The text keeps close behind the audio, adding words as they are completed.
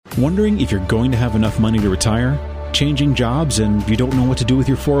Wondering if you're going to have enough money to retire? Changing jobs and you don't know what to do with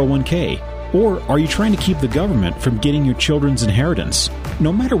your 401k? Or are you trying to keep the government from getting your children's inheritance?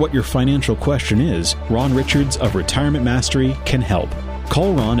 No matter what your financial question is, Ron Richards of Retirement Mastery can help.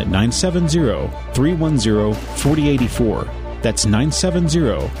 Call Ron at 970-310-4084. That's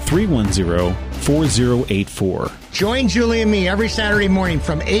 970-310-4084. Join Julie and me every Saturday morning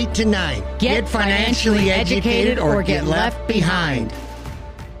from 8 to 9. Get financially educated or get left behind.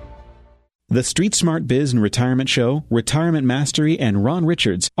 The Street Smart Biz and Retirement Show, Retirement Mastery, and Ron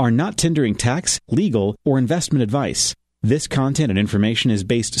Richards are not tendering tax, legal, or investment advice. This content and information is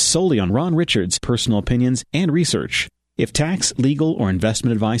based solely on Ron Richards' personal opinions and research. If tax, legal, or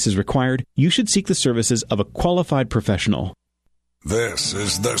investment advice is required, you should seek the services of a qualified professional. This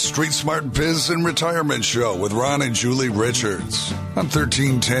is the Street Smart Biz and Retirement Show with Ron and Julie Richards on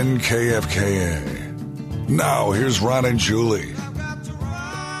 1310 KFKA. Now, here's Ron and Julie.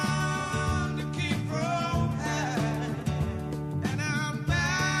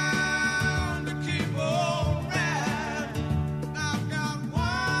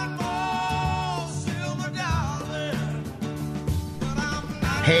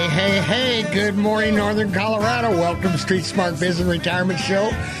 Hey, good morning, Northern Colorado. Welcome to Street Smart Biz and Retirement Show.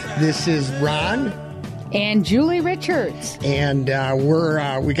 This is Ron. And Julie Richards. And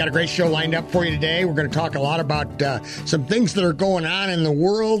we got a great show lined up for you today. We're going to talk a lot about some things that are going on in the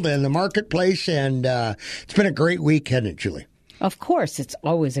world and the marketplace. And it's been a great week, hasn't it, Julie? Of course, it's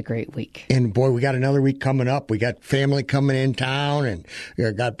always a great week. And boy, we got another week coming up. We got family coming in town, and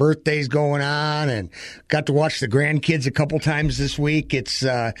we got birthdays going on, and got to watch the grandkids a couple times this week. It's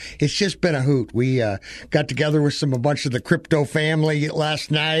just been a hoot. We got together with a bunch of the crypto family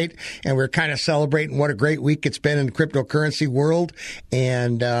last night, and we're kind of celebrating what a great week it's been in the cryptocurrency world.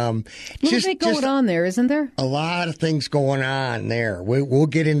 And a little bit going on there, isn't there? A lot of things going on there. We'll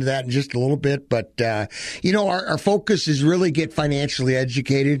get into that in just a little bit, but our focus is really get financially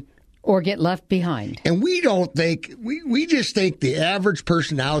educated or get left behind. And we don't think, we just think the average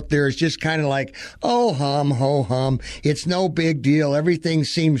person out there is just kind of like, oh, ho hum. It's no big deal. Everything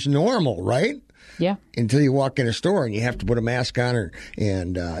seems normal, right? Yeah. Until you walk in a store and you have to put a mask on,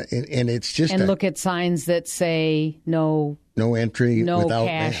 and it's just look at signs that say no entry without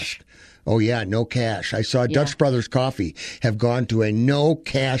cash. mask. Oh, yeah, no cash. I saw Dutch Brothers Coffee have gone to a no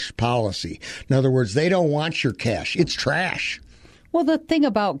cash policy. In other words, they don't want your cash. It's trash. Well, the thing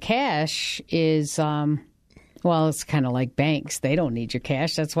about cash is, it's kind of like banks. They don't need your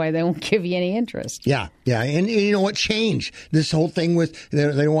cash. That's why they won't give you any interest. Yeah. And you know what? Change. This whole thing with they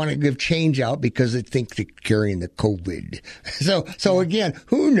don't want to give change out because they think they're carrying the COVID. So again,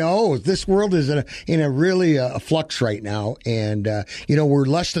 who knows? This world is in a really flux right now. And, we're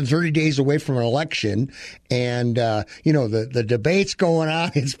less than 30 days away from an election. And, the debates going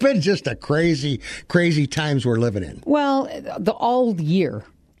on. It's been just a crazy, crazy times we're living in. Well, the all year.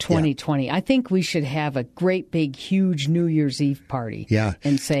 2020. Yeah. I think we should have a great, big, huge New Year's Eve party. Yeah.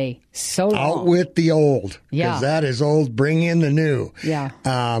 And say, so long. Out with the old. Yeah. Because that is old. Bring in the new. Yeah.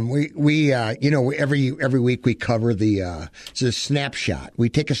 Every week we cover it's a snapshot. We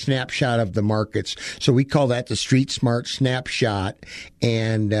take a snapshot of the markets. So we call that the Street Smart Snapshot.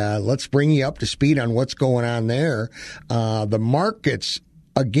 And let's bring you up to speed on what's going on there. The markets,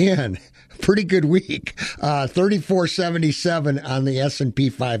 again, pretty good week. 3477 on the S&P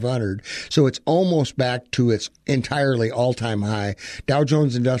 500. So it's almost back to its entirely all-time high. Dow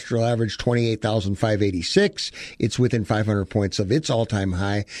Jones Industrial Average 28,586. It's within 500 points of its all-time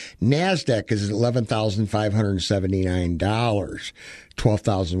high. NASDAQ is at $11,579.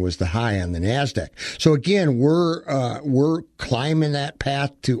 12,000 was the high on the NASDAQ. So again, we're climbing that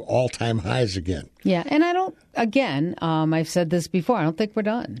path to all-time highs again. Yeah, and I've said this before, I don't think we're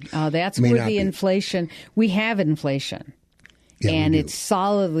done. That's where the inflation, we have inflation. Yeah, and it's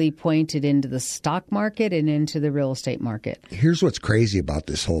solidly pointed into the stock market and into the real estate market. Here's what's crazy about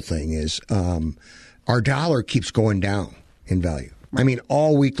this whole thing is our dollar keeps going down in value. I mean,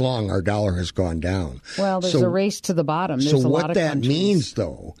 all week long, our dollar has gone down. Well, there's a race to the bottom. There's a lot of countries. So what that means,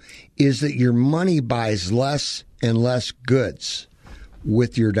 though, is that your money buys less and less goods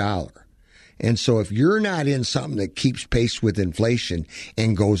with your dollar. And so if you're not in something that keeps pace with inflation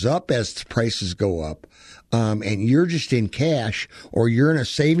and goes up as the prices go up, and you're just in cash or you're in a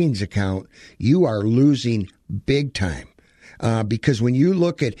savings account, you are losing big time. because when you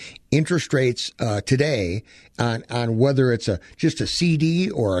look at interest rates today on whether it's just a CD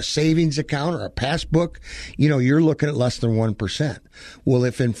or a savings account or a passbook, you're looking at less than 1%. Well,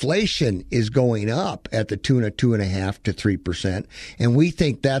 if inflation is going up at the tune of 2.5% to 3%, and we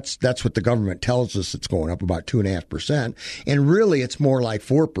think that's what the government tells us it's going up about 2.5%, and really it's more like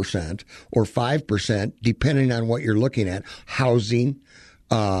 4% or 5%, depending on what you're looking at, housing.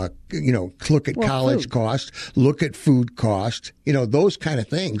 Look at college cost, look at food cost, those kind of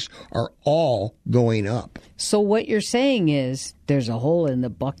things are all going up. So what you're saying is there's a hole in the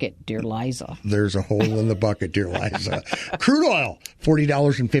bucket, dear Liza. There's a hole in the bucket, dear Liza. Crude oil,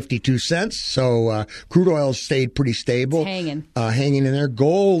 $40.52. So crude oil stayed pretty stable. It's hanging in there.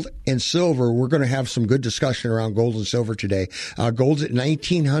 Gold and silver, we're going to have some good discussion around gold and silver today. Gold's at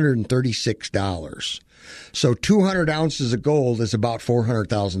 $1,936. So 200 ounces of gold is about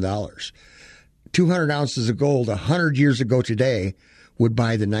 $400,000. 200 ounces of gold 100 years ago today would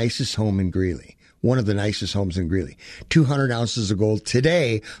buy the nicest home in Greeley, one of the nicest homes in Greeley. 200 ounces of gold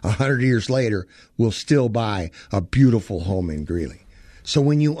today, 100 years later, will still buy a beautiful home in Greeley. So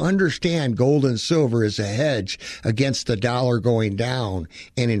when you understand gold and silver is a hedge against the dollar going down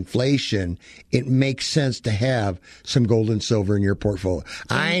and inflation, it makes sense to have some gold and silver in your portfolio.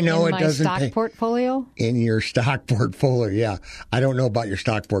 I know it doesn't pay. In my stock portfolio? In your stock portfolio, yeah. I don't know about your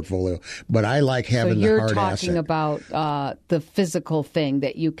stock portfolio, but I like having the hard asset. So you're talking about the physical thing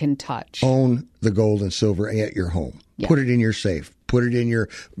that you can touch. Own the gold and silver at your home. Yeah. Put it in your safe. Put it in your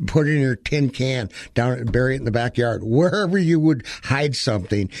tin can, bury it in the backyard. Wherever you would hide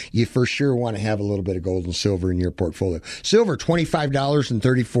something, you for sure want to have a little bit of gold and silver in your portfolio. Silver,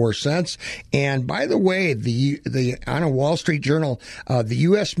 $25.34. And by the way, on a Wall Street Journal, the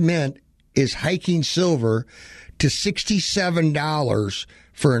U.S. Mint is hiking silver to $67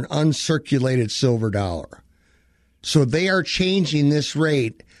 for an uncirculated silver dollar. So they are changing this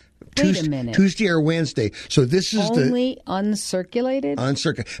rate. Wait a minute. Tuesday or Wednesday. So this is only uncirculated?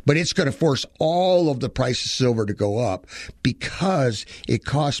 Uncirculated. But it's going to force all of the price of silver to go up because it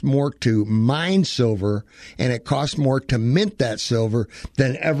costs more to mine silver and it costs more to mint that silver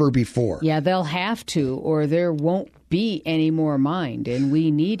than ever before. Yeah, they'll have to, or there won't be any more mined, and we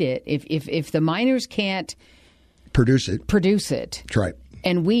need it. If the miners can't produce it. That's right.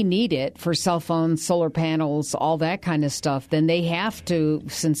 And we need it for cell phones, solar panels, all that kind of stuff, then they have to,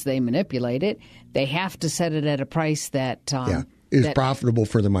 since they manipulate it, they have to set it at a price that is profitable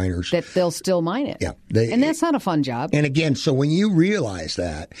for the miners. That they'll still mine it. Yeah. And that's not a fun job. And again, so when you realize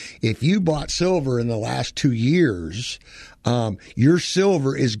that, if you bought silver in the last 2 years, your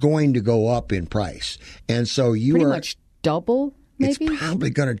silver is going to go up in price. And so you pretty much double. Maybe? It's probably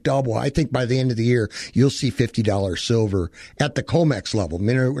going to double. I think by the end of the year, you'll see $50 silver at the COMEX level.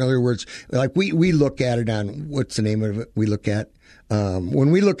 In other words, like we look at it on, what's the name of it we look at?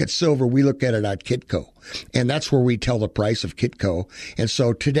 When we look at silver, we look at it at Kitco. And that's where we tell the price of Kitco. And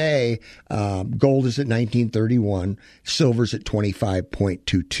so today, gold is at $19.31, silver's at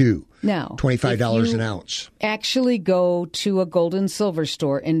 $25.22. Now, $25 an ounce. Actually go to a gold and silver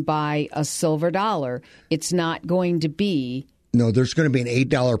store and buy a silver dollar. It's not going to be... No, there's going to be an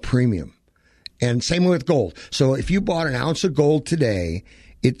 $8 premium. And same with gold. So if you bought an ounce of gold today,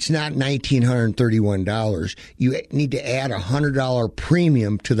 it's not $1,931. You need to add a $100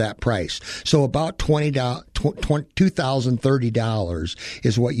 premium to that price. So about $2,030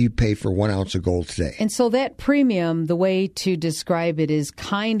 is what you pay for 1 ounce of gold today. And so that premium, the way to describe it is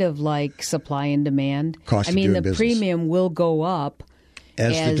kind of like supply and demand. Cost of doing business. Premium will go up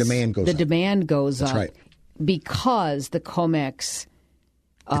as the demand goes up. The demand goes up. That's right. Because the COMEX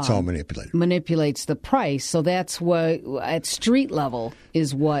it's all manipulated. Manipulates the price. So that's what, at street level,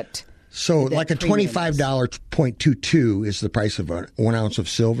 is what. So like a $25.22 is the price of 1 ounce of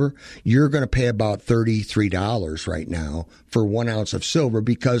silver. You're going to pay about $33 right now for 1 ounce of silver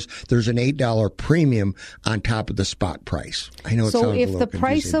because there's an $8 premium on top of the spot price. I know it sounds a little confusing. So if the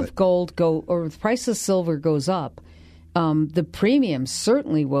price of gold or the price of silver goes up, the premium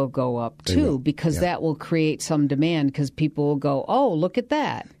certainly will go up, too, because that will create some demand because people will go, oh, look at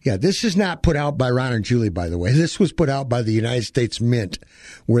that. Yeah, this is not put out by Ron and Julie, by the way. This was put out by the United States Mint,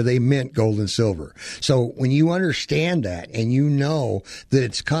 where they mint gold and silver. So when you understand that and you know that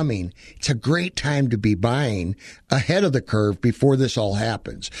it's coming, it's a great time to be buying ahead of the curve before this all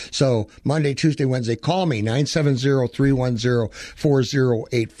happens. So Monday, Tuesday, Wednesday, call me,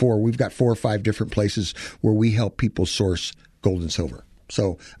 970-310-4084. We've got 4 or 5 different places where we help people source gold and silver.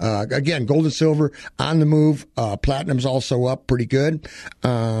 So, again, gold and silver on the move. Platinum's also up pretty good.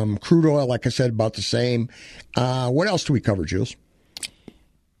 Crude oil, like I said, about the same. What else do we cover, Jules?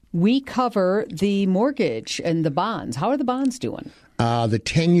 we cover the mortgage and the bonds. How are the bonds doing? The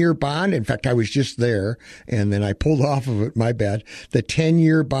 10-year bond, in fact, I was just there, and then I pulled off of it, my bad. The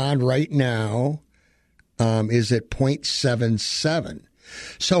 10-year bond right now is at 0.77.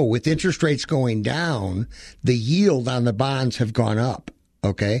 So with interest rates going down, the yield on the bonds have gone up.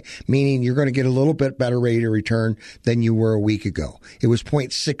 Okay, meaning you're going to get a little bit better rate of return than you were a week ago. It was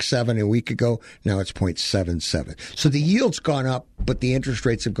 0.67 a week ago. Now it's 0.77. So the yield's gone up, but the interest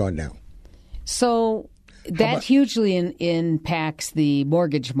rates have gone down. So that hugely impacts the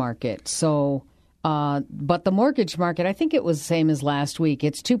mortgage market. So, but the mortgage market, I think it was the same as last week.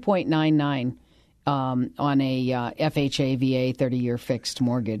 It's 2.99 on a FHA VA 30-year fixed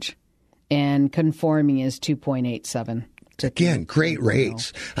mortgage, and conforming is 2.87. Again, great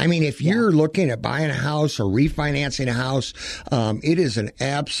rates. I mean, if you're looking at buying a house or refinancing a house, it is an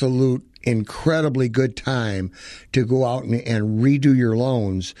absolute incredibly good time to go out and redo your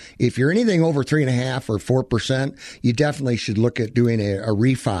loans. If you're anything over 3.5% or 4%, you definitely should look at doing a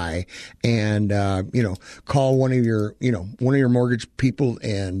refi and, call one of your mortgage people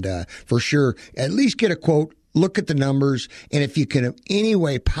and, for sure, at least get a quote. Look at the numbers, and if you can in any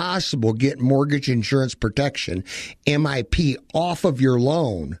way possible get mortgage insurance protection, MIP, off of your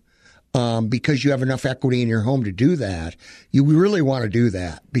loan, because you have enough equity in your home to do that, you really want to do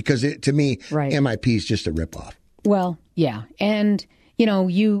that, because to me, MIP is just a ripoff. Well, yeah, and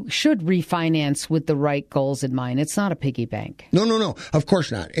you should refinance with the right goals in mind. It's not a piggy bank. No. Of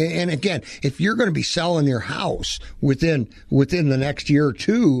course not. And again, if you're going to be selling your house within the next year or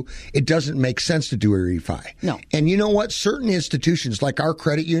two, it doesn't make sense to do a refi. No. And you know what? Certain institutions, like our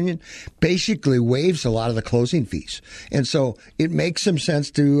credit union, basically waives a lot of the closing fees. And so it makes some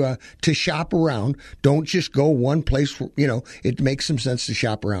sense to shop around. Don't just go one place. It makes some sense to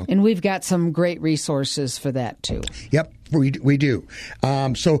shop around. And we've got some great resources for that, too. Yep. We do.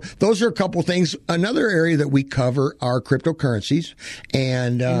 So those are a couple things. Another area that we cover are cryptocurrencies.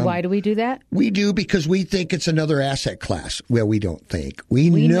 And why do we do that? We do because we think it's another asset class. Well, we don't think. We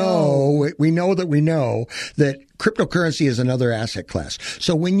know that cryptocurrency is another asset class.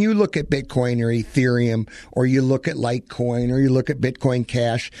 So when you look at Bitcoin or Ethereum, or you look at Litecoin, or you look at Bitcoin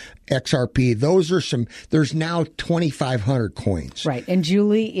Cash, XRP, there's now 2,500 coins. Right. And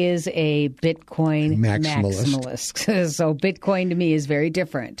Julie is a Bitcoin maximalist. So Bitcoin to me is very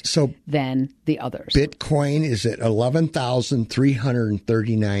different than the others. Bitcoin is at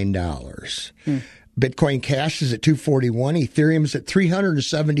 $11,339. Bitcoin Cash is at $241. Ethereum is at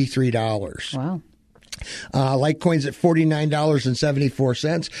 $373. Wow. Litecoin's at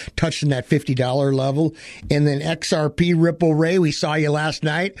 $49.74, touching that $50 level. And then XRP, Ripple Ray, we saw you last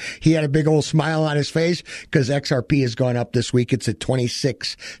night. He had a big old smile on his face because XRP has gone up this week. It's at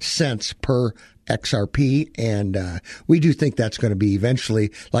 26 cents per XRP, and we do think that's going to be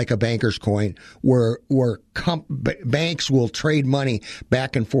eventually like a banker's coin, where banks will trade money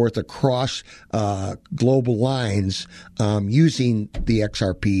back and forth across global lines using the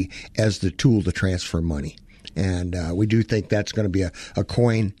XRP as the tool to transfer money. And we do think that's going to be a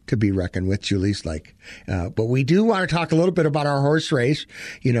coin to be reckoned with, Julie's but we do want to talk a little bit about our horse race.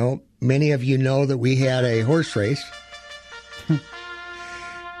 Many of you know that we had a horse race.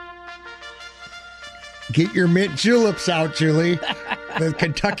 Get your mint juleps out, Julie. The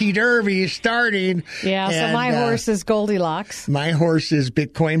Kentucky Derby is starting. Yeah, so my horse is Goldilocks. My horse is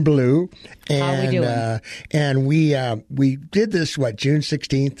Bitcoin Blue. And, how we doing? And we did this, June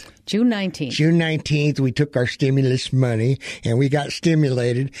 16th? June 19th. June 19th, we took our stimulus money and we got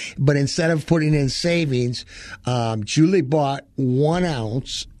stimulated. But instead of putting in savings, Julie bought 1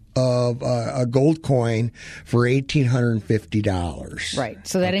 ounce of a gold coin for $1,850. Right.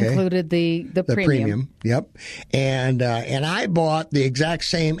 So that included the premium. Yep. And I bought the exact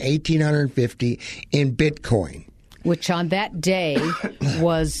same $1,850 in Bitcoin, which on that day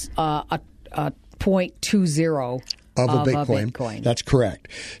was a 0.20 of a Bitcoin. That's correct.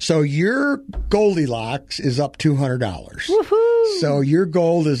 So your Goldilocks is up $200. Woohoo! So your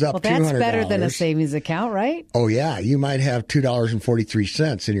gold is up $200. Well, that's better than a savings account, right? Oh yeah, you might have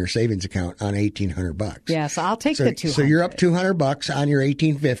 $2.43 in your savings account on $1,800. Yeah, so I'll take the $200. So you're up $200 on your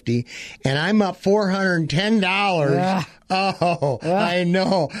 $1,850, and I'm up $410. I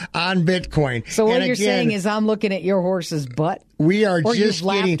know, on Bitcoin. So what you're saying is I'm looking at your horse's butt? We are just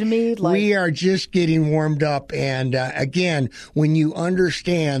getting warmed up. And again, when you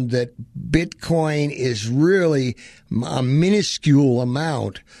understand that Bitcoin is really a minuscule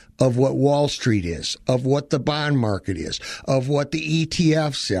amount of what Wall Street is, of what the bond market is, of what the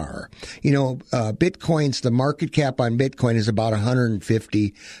ETFs are. The market cap on Bitcoin is about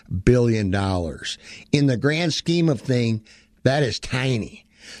 $150 billion. In the grand scheme of things, that is tiny.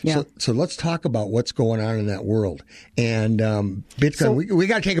 Yeah. So let's talk about what's going on in that world. And Bitcoin, we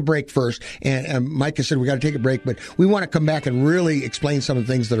got to take a break first. And Micah said we got to take a break, but we want to come back and really explain some of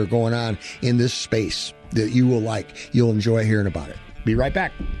the things that are going on in this space that you will like. You'll enjoy hearing about it. Be right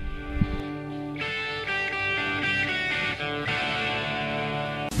back.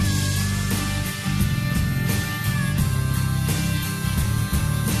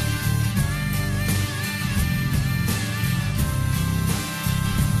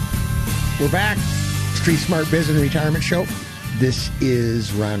 We're back. Street Smart Biz and Retirement Show. This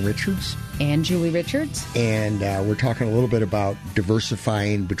is Ron Richards. And Julie Richards. And we're talking a little bit about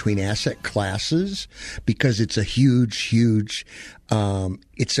diversifying between asset classes because it's a huge,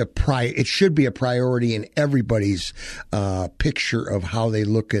 it should be a priority in everybody's picture of how they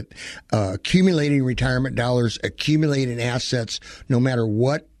look at accumulating retirement dollars, accumulating assets, no matter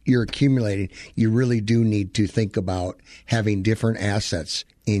what you're accumulating. You really do need to think about having different assets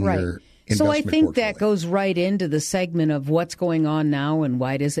in your so I think portfolio. that goes right into the segment of what's going on now and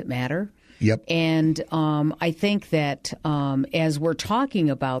why does it matter? Yep. And I think that as we're talking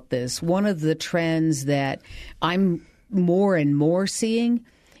about this, one of the trends that I'm more and more seeing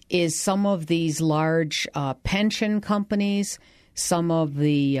is some of these large pension companies, some of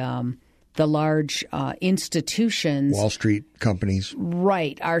the large institutions, Wall Street companies,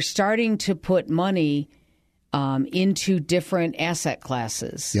 right, are starting to put money into different asset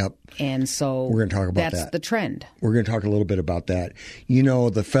classes. Yep. And so we're going to talk about that's the trend. We're going to talk a little bit about that. You know,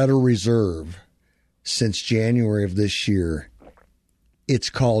 the Federal Reserve, since January of this year, it's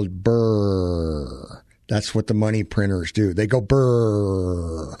called BRRRR. That's what the money printers do. They go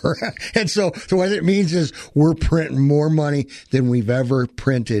BRRRR. And so what it means is we're printing more money than we've ever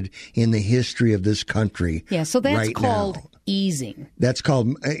printed in the history of this country. Yeah, so that's right called now. Easing. That's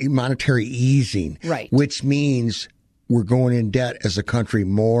called monetary easing. Right. Which means we're going in debt as a country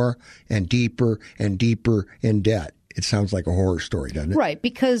more and deeper in debt. It sounds like a horror story, doesn't it? Right,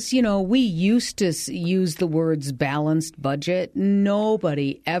 because, we used to use the words balanced budget.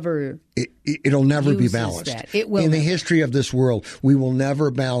 Nobody ever It'll never be uses balanced. that. It will in the never. history of this world, we will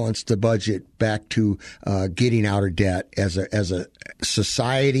never balance the budget back to getting out of debt as a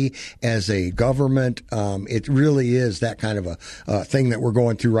society, as a government. It really is that kind of a thing that we're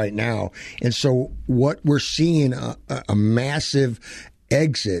going through right now. And so what we're seeing, a massive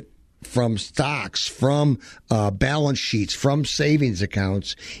exit from stocks, from balance sheets, from savings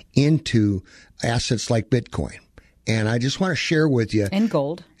accounts into assets like Bitcoin. And I just want to share with you. And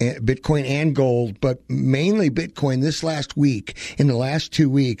gold. Bitcoin and gold, but mainly Bitcoin. This last week, in the last 2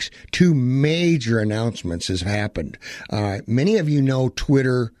 weeks, two major announcements has happened. Many of you know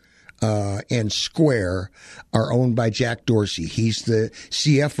Twitter and Square are owned by Jack Dorsey. He's the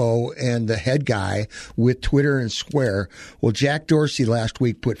CFO and the head guy with Twitter and Square. Well, Jack Dorsey last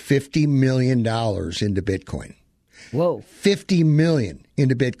week put $50 million into Bitcoin. Whoa. $50 million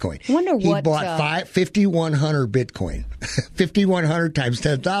into Bitcoin. I wonder he what, bought 5,100 Bitcoin. 5,100 times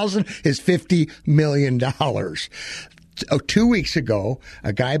 10,000 is $50 million. 2 weeks ago,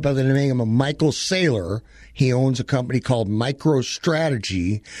 a guy by the name of Michael Saylor, he owns a company called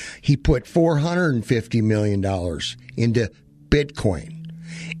MicroStrategy. He put $450 million into Bitcoin.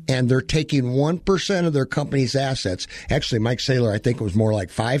 And they're taking 1% of their company's assets. Actually, Mike Saylor, I think it was more like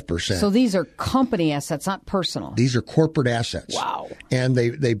 5%. So these are company assets, not personal. These are corporate assets. Wow. And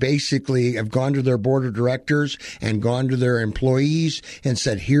they basically have gone to their board of directors and gone to their employees and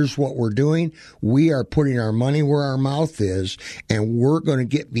said, here's what we're doing. We are putting our money where our mouth is, and we're going to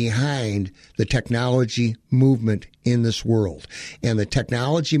get behind the technology movement in this world. And the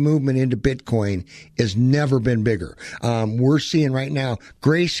technology movement into Bitcoin has never been bigger. We're seeing right now,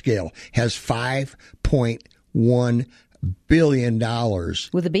 Grayscale has $5.1 billion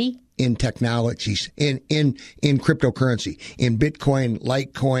with a B? in technologies, in cryptocurrency, in Bitcoin,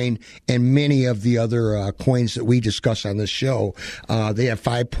 Litecoin, and many of the other coins that we discuss on this show. They have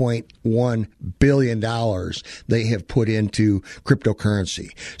 $5.1 billion they have put into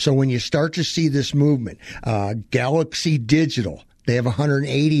cryptocurrency. So when you start to see this movement, Galaxy Digital, they have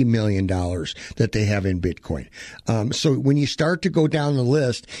 $180 million that they have in Bitcoin. So when you start to go down the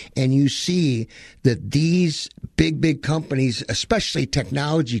list and you see that these big companies, especially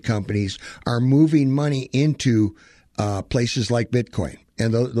technology companies, are moving money into places like Bitcoin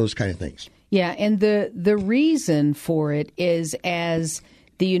and those kind of things. Yeah, and the reason for it is as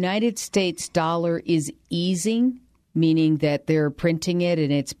the United States dollar is easing, meaning that they're printing it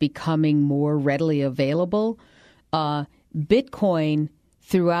and it's becoming more readily available, Bitcoin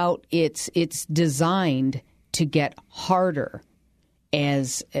throughout it's designed to get harder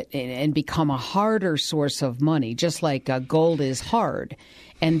and become a harder source of money, just like gold is hard.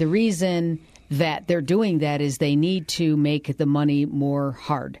 And the reason that they're doing that is they need to make the money more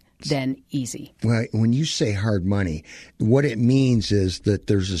hard than easy. Well, when you say hard money, what it means is that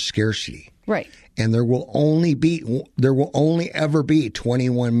there's a scarcity. Right. And there will only ever be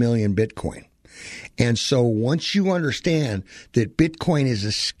 21 million Bitcoin. And so once you understand that Bitcoin is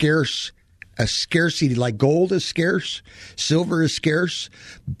a scarcity, like gold is scarce, silver is scarce,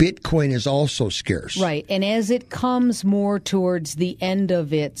 Bitcoin is also scarce. Right. And as it comes more towards the end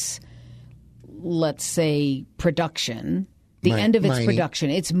of its, let's say, production,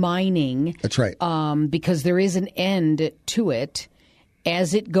 it's mining. That's right. Because there is an end to it.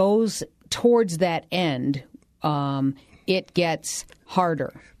 As it goes towards that end, it gets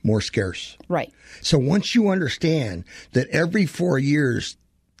harder. More scarce. Right. So once you understand that every 4 years,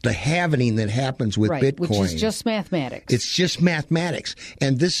 the halvening that happens with Bitcoin, which is just mathematics. It's just mathematics.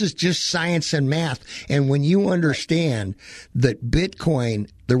 And this is just science and math. And when you understand that Bitcoin,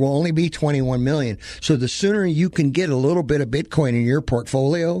 there will only be 21 million. So the sooner you can get a little bit of Bitcoin in your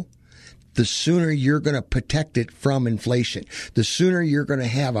portfolio, the sooner you're going to protect it from inflation. The sooner you're going to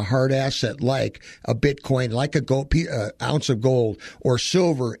have a hard asset like a Bitcoin, like a ounce of gold or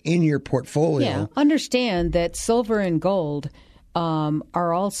silver in your portfolio. Yeah, understand that silver and gold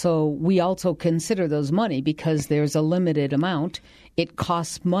we also consider those money because there's a limited amount. It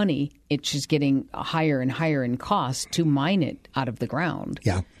costs money. It's just getting higher and higher in cost to mine it out of the ground.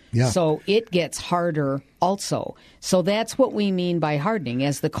 Yeah. Yeah. So it gets harder also. So that's what we mean by hardening.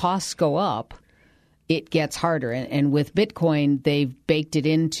 As the costs go up, it gets harder. And with Bitcoin, they've baked it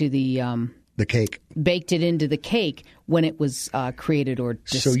into the cake. Baked it into the cake when it was created or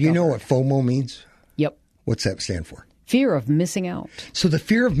discovered. So you know what FOMO means? Yep. What's that stand for? Fear of missing out. So the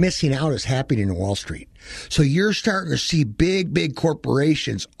fear of missing out is happening in Wall Street. So you're starting to see big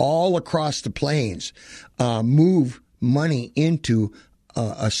corporations all across the plains move money into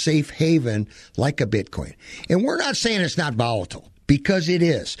a safe haven like a Bitcoin. And we're not saying it's not volatile, because it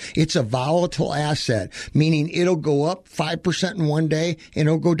is. It's a volatile asset, meaning it'll go up 5% in one day and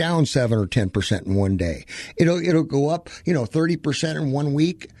it'll go down 7 or 10% in one day. It'll go up, 30% in 1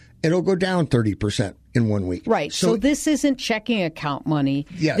 week. It'll go down 30% in 1 week. Right. So this isn't checking account money.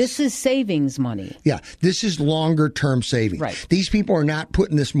 Yes. This is savings money. Yeah. This is longer term savings. Right. These people are not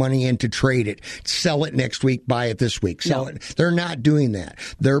putting this money in to trade it, sell it next week, buy it this week, sell it. They're not doing that.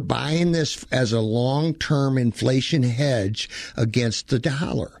 They're buying this as a long term inflation hedge against the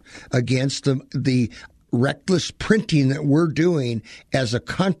dollar, against the reckless printing that we're doing as a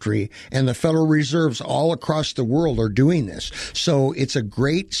country, and the Federal Reserves all across the world are doing this. So it's a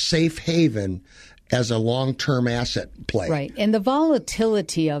great safe haven as a long-term asset play. Right. And the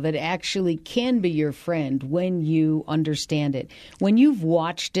volatility of it actually can be your friend when you understand it. When you've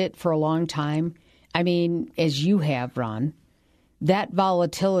watched it for a long time, I mean, as you have, Ron, that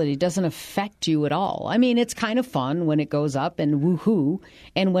volatility doesn't affect you at all. I mean, it's kind of fun when it goes up and woohoo,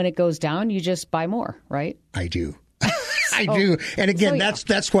 and when it goes down, you just buy more, right? I do. I do. And again,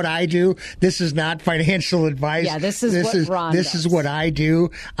 that's what I do. This is not financial advice. Yeah, this is what Ron does. This is what I do.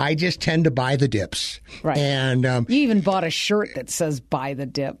 I just tend to buy the dips. Right. And you even bought a shirt that says buy the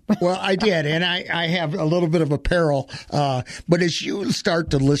dip. Well, I did. And I have a little bit of apparel. But as you start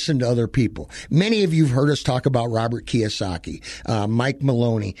to listen to other people, many of you have heard us talk about Robert Kiyosaki, Mike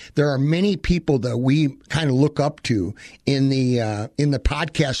Maloney. There are many people that we kind of look up to in the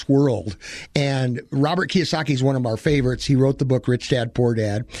podcast world. And Robert Kiyosaki is one of our favorites. He wrote the book Rich Dad, Poor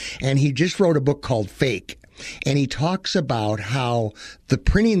Dad, and he just wrote a book called Fake. And he talks about how the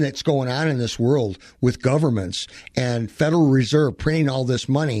printing that's going on in this world with governments and Federal Reserve printing all this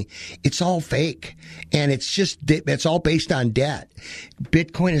money, it's all fake. And it's all based on debt.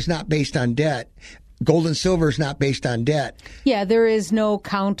 Bitcoin is not based on debt. Gold and silver is not based on debt. Yeah, there is no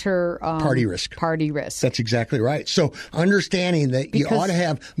counter party risk. That's exactly right. So understanding that you ought to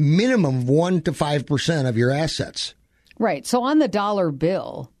have minimum 1 to 5% of your assets. Right. So on the dollar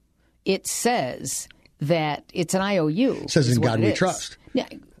bill, it says that it's an IOU. It says in God we trust. Yeah,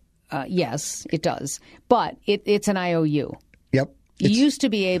 yes, it does. But it's an IOU. Yep. You used to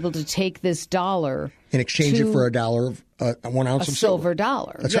be able to take this dollar and exchange it for $1 of 1 ounce of silver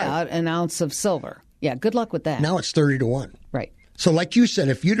dollar. That's right. An ounce of silver. Yeah, good luck with that. Now it's 30 to 1. Right. So like you said,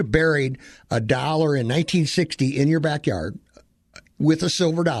 if you'd have buried $1 in 1960 in your backyard, with a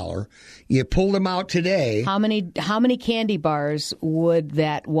silver dollar. You pull them out today. How many candy bars would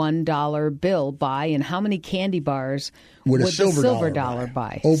that $1 bill buy, and how many candy bars would the silver dollar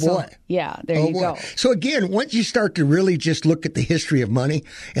buy? Oh, boy. There you go. So, again, once you start to really just look at the history of money,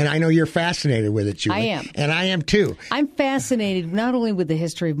 and I know you're fascinated with it, Julie. I am. And I am, too. I'm fascinated not only with the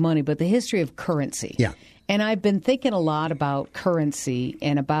history of money, but the history of currency. Yeah. And I've been thinking a lot about currency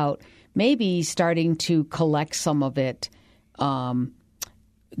and about maybe starting to collect some of it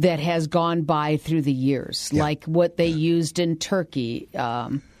that has gone by through the years, like what they used in Turkey.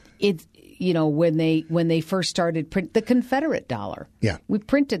 When they first started the Confederate dollar. Yeah. We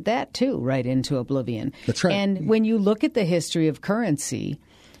printed that too right into oblivion. That's right. And when you look at the history of currency,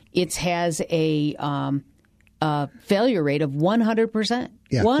 it has a failure rate of 100%.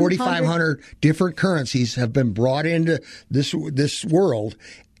 Yeah, 4,500 different currencies have been brought into this world.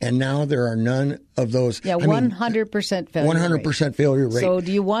 And now there are none of those. Yeah, 100% failure 100% failure rate. So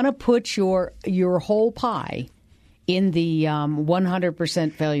do you want to put your whole pie in the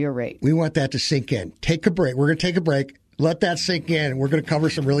 100% failure rate? We want that to sink in. Take a break. We're going to take a break. Let that sink in. We're going to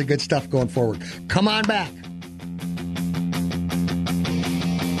cover some really good stuff going forward. Come on back.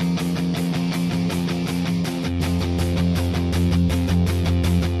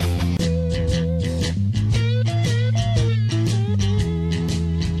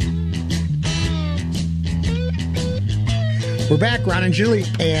 We're back, Ron and Julie,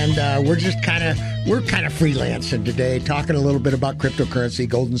 and we're kind of freelancing today, talking a little bit about cryptocurrency,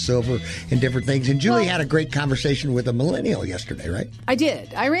 gold and silver, and different things. And Julie had a great conversation with a millennial yesterday, right? I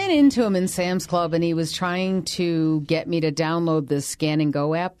did. I ran into him in Sam's Club, and he was trying to get me to download the Scan and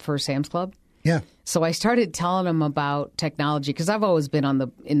Go app for Sam's Club. Yeah. So I started telling him about technology because I've always been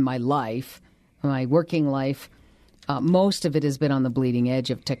in my life, my working life. Most of it has been on the bleeding edge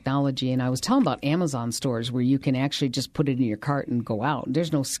of technology. And I was telling about Amazon stores where you can actually just put it in your cart and go out.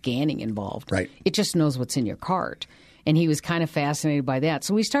 There's no scanning involved. Right. It just knows what's in your cart. And he was kind of fascinated by that.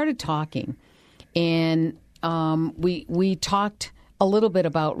 So we started talking. And we talked a little bit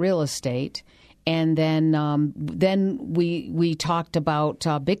about real estate. And then we talked about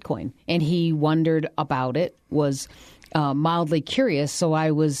Bitcoin. And he wondered about it, was mildly curious. So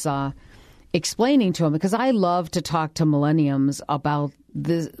I was explaining to him, because I love to talk to millenniums about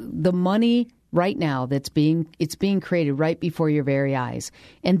the money right now it's being created right before your very eyes.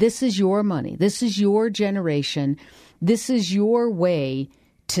 And this is your money. This is your generation. This is your way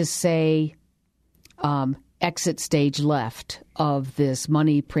to say exit stage left of this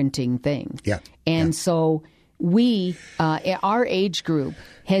money printing thing. Yeah. And so we, our age group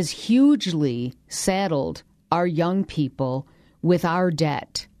has hugely saddled our young people with our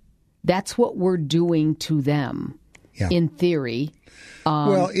debt. That's what we're doing to them, in theory.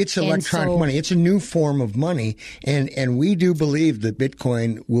 Well, it's electronic money. It's a new form of money, and we do believe that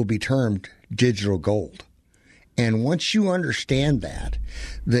Bitcoin will be termed digital gold. And once you understand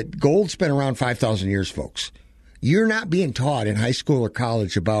that gold's been around 5,000 years, folks, you're not being taught in high school or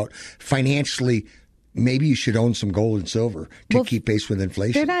college about financially. Maybe you should own some gold and silver to keep pace with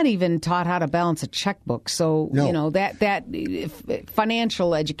inflation. They're not even taught how to balance a checkbook. So, that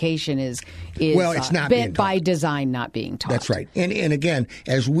financial education is well, it's not being taught. By design not being taught. That's right. And again,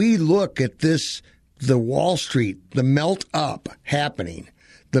 as we look at this, the Wall Street, the melt up happening,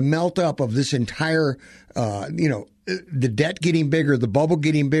 the melt up of this entire, the debt getting bigger, the bubble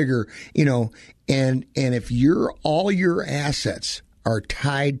getting bigger, and if all your assets are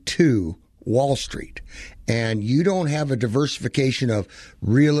tied to Wall Street, and you don't have a diversification of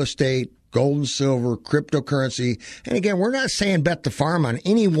real estate, gold and silver, cryptocurrency. And again, we're not saying bet the farm on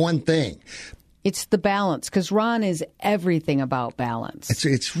any one thing. It's the balance, because Ron is everything about balance.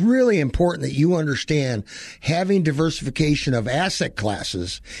 It's really important that you understand having diversification of asset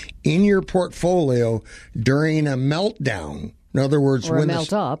classes in your portfolio during a meltdown. In other words, or a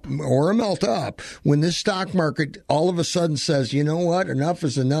melt up, when this stock market all of a sudden says, you know what, enough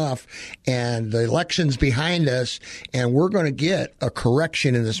is enough, and the election's behind us, and we're going to get a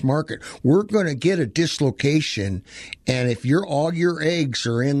correction in this market. We're going to get a dislocation, and if all your eggs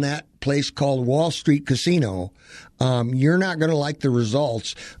are in that place called Wall Street Casino, you're not going to like the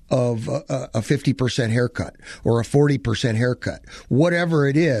results of a 50% haircut or a 40% haircut, whatever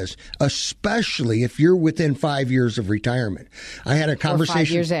it is, especially if you're within 5 years of retirement. I had a conversation. Or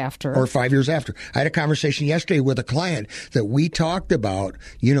 5 years after. Or 5 years after. I had a conversation yesterday with a client that we talked about,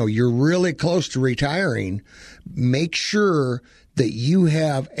 you're really close to retiring. Make sure that you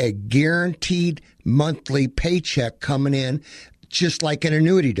have a guaranteed monthly paycheck coming in just like an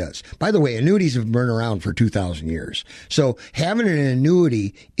annuity does. By the way, annuities have been around for 2,000 years. So having an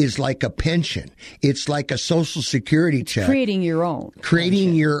annuity is like a pension. It's like a Social Security check. Creating your own.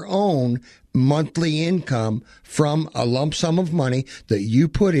 Creating your own monthly income from a lump sum of money that you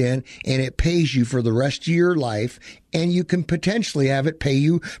put in, and it pays you for the rest of your life, and you can potentially have it pay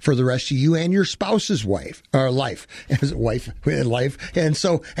you for the rest of you and your spouse's life. And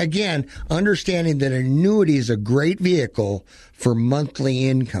so again, understanding that an annuity is a great vehicle for monthly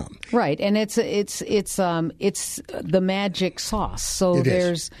income. Right, and it's the magic sauce. So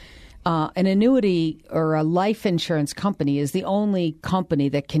there's an annuity or a life insurance company is the only company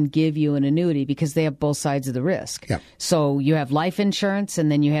that can give you an annuity because they have both sides of the risk. Yeah. So you have life insurance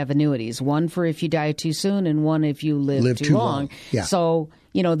and then you have annuities, one for if you die too soon and one if you live too long. Yeah. So,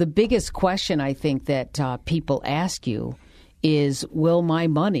 the biggest question I think that people ask you is, will my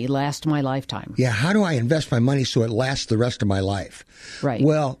money last my lifetime? Yeah, how do I invest my money so it lasts the rest of my life? Right.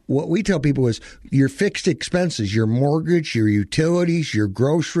 Well, what we tell people is your fixed expenses, your mortgage, your utilities, your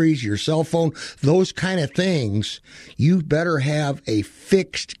groceries, your cell phone, those kind of things, you better have a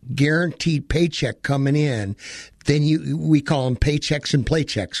fixed, guaranteed paycheck coming in. Then we call them paychecks and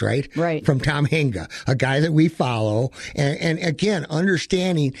playchecks, right? Right. From Tom Henga, a guy that we follow. And again,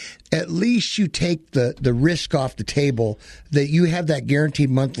 understanding at least you take the risk off the table that you have that guaranteed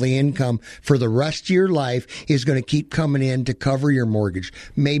monthly income for the rest of your life is going to keep coming in to cover your mortgage.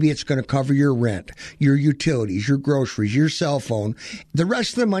 Maybe it's going to cover your rent, your utilities, your groceries, your cell phone. The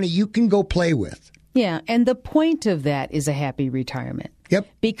rest of the money you can go play with. Yeah, and the point of that is a happy retirement. Yep.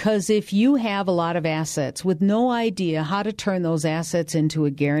 Because if you have a lot of assets with no idea how to turn those assets into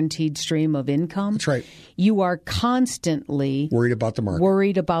a guaranteed stream of income, that's right, you are constantly worried about the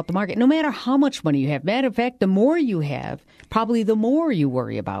market. No matter how much money you have. Matter of fact, the more you have, probably the more you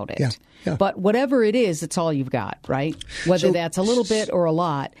worry about it. Yeah. But whatever it is, it's all you've got, right? Whether that's a little bit or a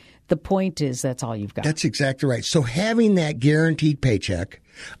lot, the point is that's all you've got. That's exactly right. So having that guaranteed paycheck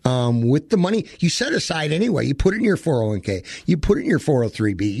with the money you set aside anyway, you put it in your 401k, you put it in your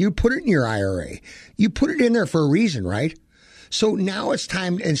 403b, you put it in your IRA, you put it in there for a reason, right? So now it's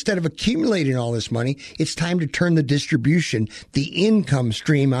time, instead of accumulating all this money, it's time to turn the distribution, the income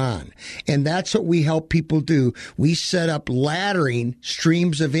stream on. And that's what we help people do. We set up laddering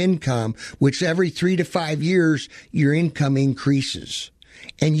streams of income, which every 3 to 5 years, your income increases.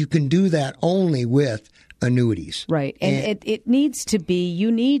 And you can do that only with annuities. Right. And it needs to be,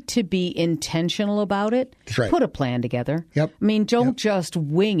 you need to be intentional about it. That's right. Put a plan together. Yep. I mean, don't just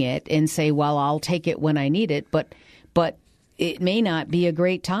wing it and say, well, I'll take it when I need it. But it may not be a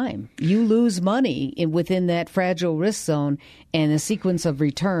great time. You lose money within that fragile risk zone, and the sequence of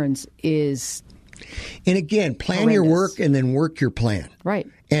returns is And again, plan horrendous. your work and then work your plan. Right.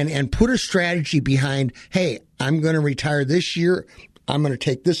 And put a strategy behind, hey, I'm going to retire this year. I'm going to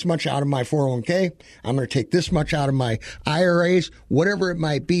take this much out of my 401k. I'm going to take this much out of my IRAs, whatever it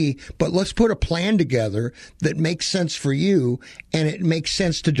might be. But let's put a plan together that makes sense for you, and it makes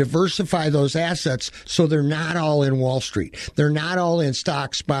sense to diversify those assets so they're not all in Wall Street. They're not all in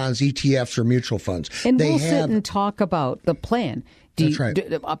stocks, bonds, ETFs, or mutual funds. And we'll sit and talk about the plan. That's right.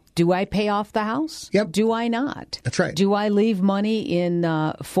 Do I pay off the house? Yep. Do I not? That's right. Do I leave money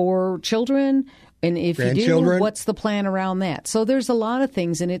in for children? And if you do, what's the plan around that? So there's a lot of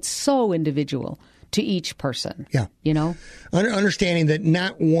things, and it's so individual to each person. Yeah. You know? Understanding that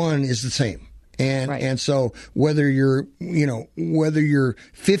not one is the same. And so whether you're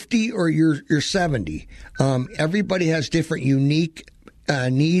 50 or you're 70, everybody has different unique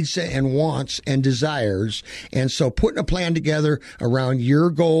needs and wants and desires. And so putting a plan together around your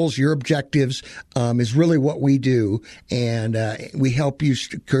goals, your objectives, is really what we do. And we help you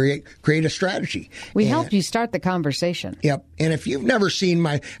create a strategy. We help you start the conversation. Yep. And if you've never seen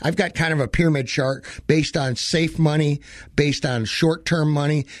I've got kind of a pyramid chart based on safe money, based on short-term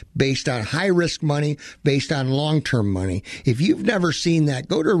money, based on high-risk money, based on long-term money. If you've never seen that,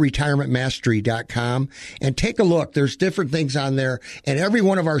 go to retirementmastery.com and take a look. There's different things on there. And every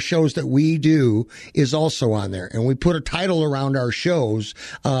one of our shows that we do is also on there. And we put a title around our shows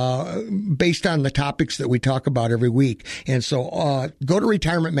based on the topics that we talk about every week. And so go to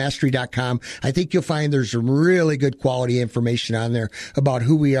retirementmastery.com. I think you'll find there's some really good quality information on there about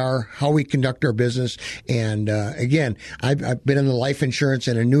who we are, how we conduct our business. And again, I've been in the life insurance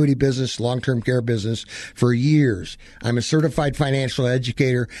and annuity business, long-term care business for years. I'm a certified financial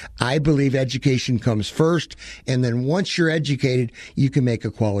educator. I believe education comes first. And then once you're educated, you can make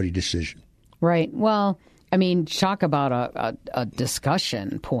a quality decision. Right. Well, I mean, talk about a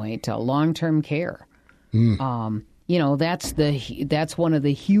discussion point, long-term care. That's one of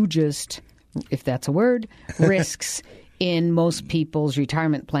the hugest, if that's a word, risks in most people's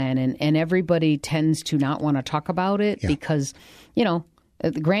retirement plan, and everybody tends to not want to talk about it because, the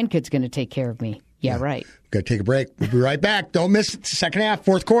grandkid's going to take care of me. Yeah, right. Got to take a break. We'll be right back. Don't miss it. Second half,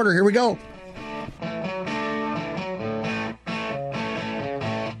 fourth quarter. Here we go.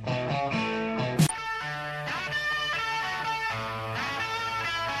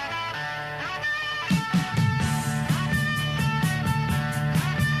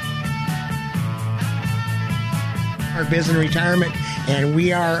 Our Biz and Retirement, and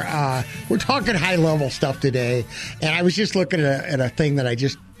we're talking high level stuff today. And I was just looking at a thing that I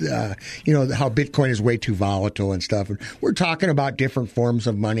just how Bitcoin is way too volatile and stuff. And we're talking about different forms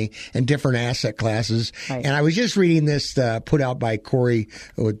of money and different asset classes. Right. And I was just reading this put out by Corey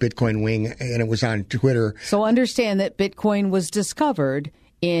with Bitcoin Wing, and it was on Twitter. So understand that Bitcoin was discovered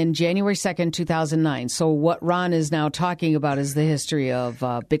in January 2nd, 2009. So what Ron is now talking about is the history of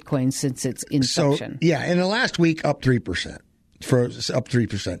Bitcoin since its inception. So, in the last week, up 3%. Up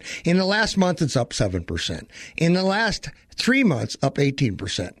 3%. In the last month, it's up 7%. In the last 3 months, up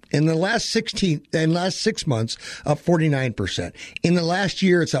 18%. In the last 6 months, up 49%. In the last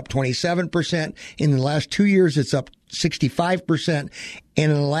year, it's up 27%. In the last 2 years, it's up 65%. And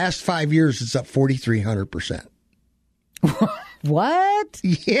in the last 5 years, it's up 4,300%. What?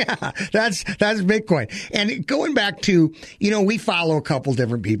 Yeah, that's Bitcoin. And going back to, we follow a couple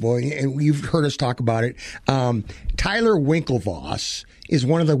different people, and you've heard us talk about it. Tyler Winklevoss is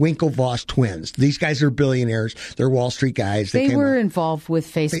one of the Winklevoss twins. These guys are billionaires. They're Wall Street guys. They were involved with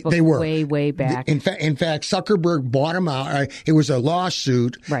Facebook they were. way back. In fact, Zuckerberg bought them out. It was a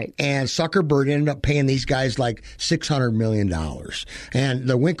lawsuit. Right. And Zuckerberg ended up paying these guys like $600 million. And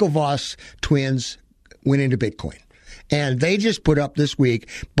the Winklevoss twins went into Bitcoin. And they just put up this week,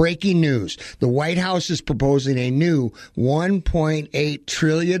 breaking news. The White House is proposing a new $1.8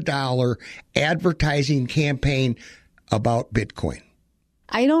 trillion advertising campaign about Bitcoin.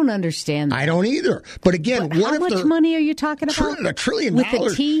 I don't understand that. I don't either. But again, how much money are you talking about? $1 trillion with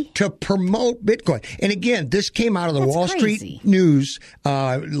a T? To promote Bitcoin. And again, this came out of the Wall Street News.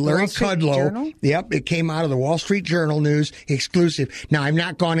 Larry Kudlow. Journal? Yep, it came out of the Wall Street Journal News exclusive. Now, I've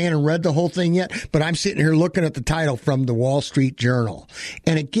not gone in and read the whole thing yet, but I'm sitting here looking at the title from the Wall Street Journal.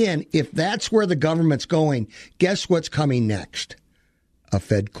 And again, if that's where the government's going, guess what's coming next? A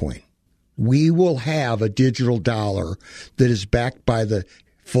Fed coin. We will have a digital dollar that is backed by the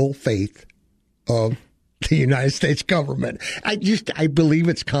full faith of the United States government. I believe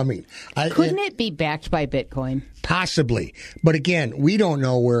it's coming. Couldn't it be backed by Bitcoin? Possibly. But again, we don't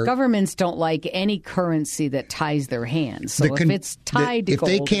know where. Governments don't like any currency that ties their hands. So if it's tied to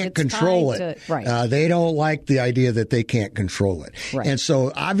gold, if they can't control it, they don't like the idea that they can't control it. Right. And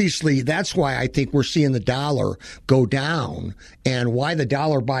so obviously that's why I think we're seeing the dollar go down and why the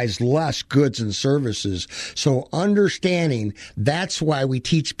dollar buys less goods and services. So understanding that's why we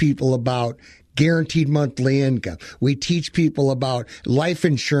teach people about guaranteed monthly income. We teach people about life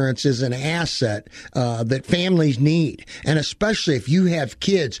insurance as an asset that families need. And especially if you have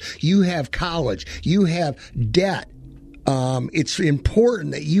kids, you have college, you have debt. It's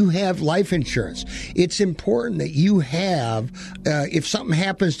important that you have life insurance. It's important that you have, if something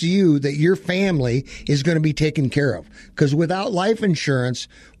happens to you, that your family is going to be taken care of. Because without life insurance,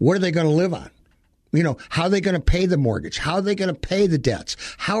 what are they going to live on? How are they going to pay the mortgage? How are they going to pay the debts?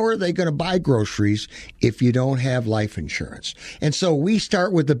 How are they going to buy groceries if you don't have life insurance? And so we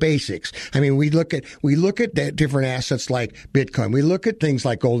start with the basics. I mean, we look at the different assets like Bitcoin. We look at things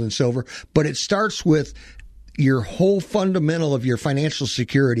like gold and silver, but it starts with your whole fundamental of your financial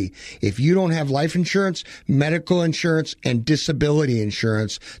security. If you don't have life insurance, medical insurance, and disability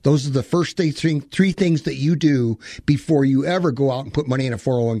insurance, those are the first three things that you do before you ever go out and put money in a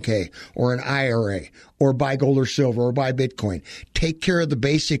 401k or an IRA or buy gold or silver or buy Bitcoin. Take care of the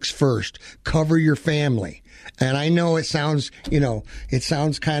basics first. Cover your family. And I know it sounds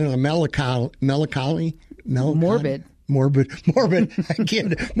kind of melancholy. Morbid.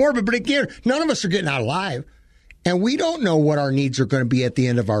 Again, morbid. But again, none of us are getting out alive. And we don't know what our needs are going to be at the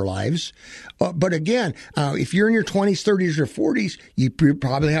end of our lives. But again, if you're in your 20s, 30s, or 40s, you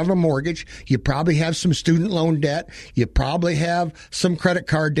probably have a mortgage. You probably have some student loan debt. You probably have some credit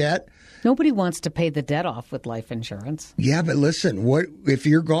card debt. Nobody wants to pay the debt off with life insurance. Yeah, but listen, what if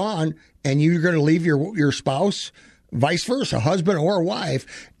you're gone and you're going to leave your spouse? Vice versa, husband or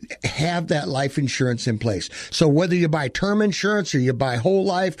wife, have that life insurance in place. So whether you buy term insurance or you buy whole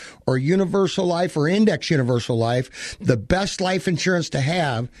life or universal life or index universal life, the best life insurance to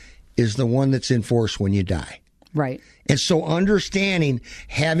have is the one that's in force when you die. Right. And so understanding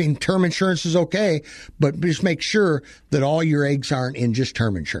having term insurance is okay, but just make sure that all your eggs aren't in just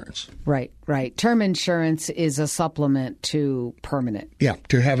term insurance. Right, right. Term insurance is a supplement to permanent. Yeah,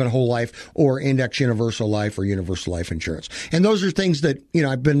 to having a whole life or index universal life or universal life insurance. And those are things that,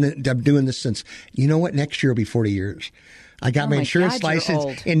 I'm doing this since, next year will be 40 years. I got my insurance license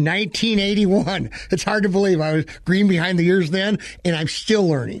in 1981. It's hard to believe. I was green behind the ears then, and I'm still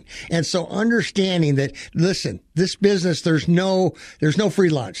learning. And so understanding that, listen, this business, there's no free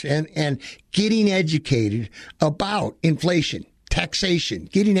lunch, and getting educated about inflation, taxation,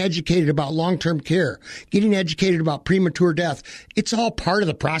 getting educated about long-term care, getting educated about premature death. It's all part of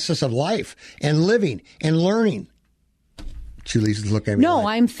the process of life and living and learning. Julie's looking at me. No,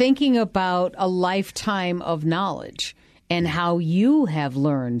 I'm thinking about a lifetime of knowledge. And how you have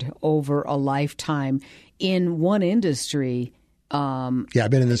learned over a lifetime in one industry. I've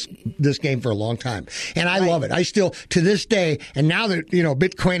been in this game for a long time, and I love it. I still, to this day, and now that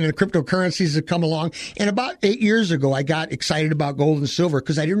Bitcoin and the cryptocurrencies have come along, and about 8 years ago, I got excited about gold and silver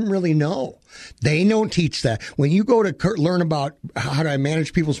because I didn't really know. They don't teach that. When you go to learn about how to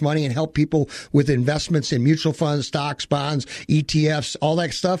manage people's money and help people with investments in mutual funds, stocks, bonds, ETFs, all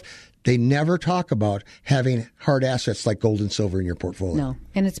that stuff, they never talk about having hard assets like gold and silver in your portfolio. No,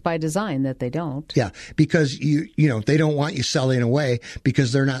 and it's by design that they don't. Yeah, because they don't want you selling away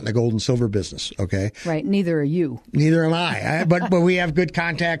because they're not in the gold and silver business. Okay, right. Neither are you. Neither am I. But we have good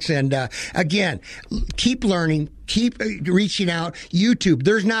contacts, and again, keep learning, keep reaching out. YouTube.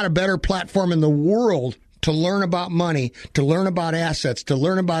 There's not a better platform in the world to learn about money, to learn about assets, to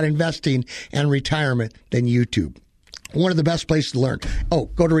learn about investing and retirement than YouTube. One of the best places to learn. Oh,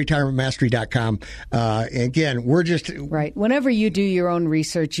 go to retirementmastery.com. Again, we're just... Right. Whenever you do your own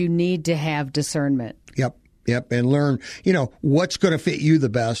research, you need to have discernment. Yep. And learn, what's going to fit you the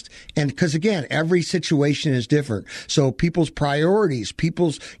best. And because, again, every situation is different. So people's priorities,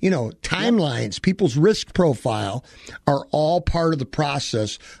 people's, timelines, people's risk profile are all part of the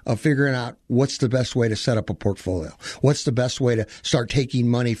process of figuring out what's the best way to set up a portfolio. What's the best way to start taking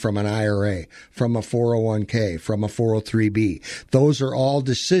money from an IRA, from a 401k, from a 403b. Those are all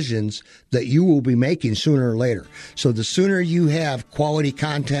decisions that you will be making sooner or later. So the sooner you have quality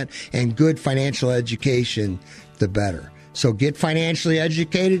content and good financial education, the better. So get financially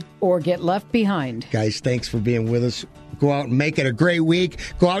educated. Or get left behind. Guys, thanks for being with us. Go out and make it a great week.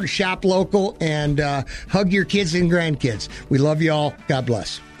 Go out and shop local and hug your kids and grandkids. We love you all. God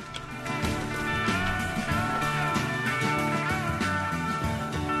bless.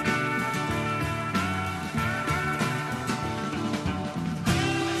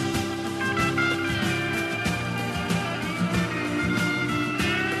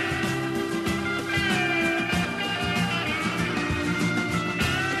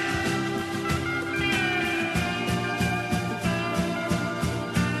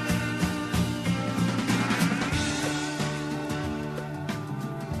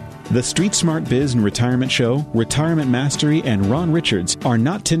 The Street Smart Biz and Retirement Show, Retirement Mastery, and Ron Richards are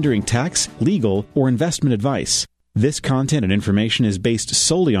not tendering tax, legal, or investment advice. This content and information is based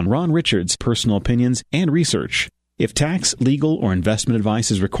solely on Ron Richards' personal opinions and research. If tax, legal, or investment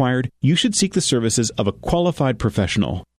advice is required, you should seek the services of a qualified professional.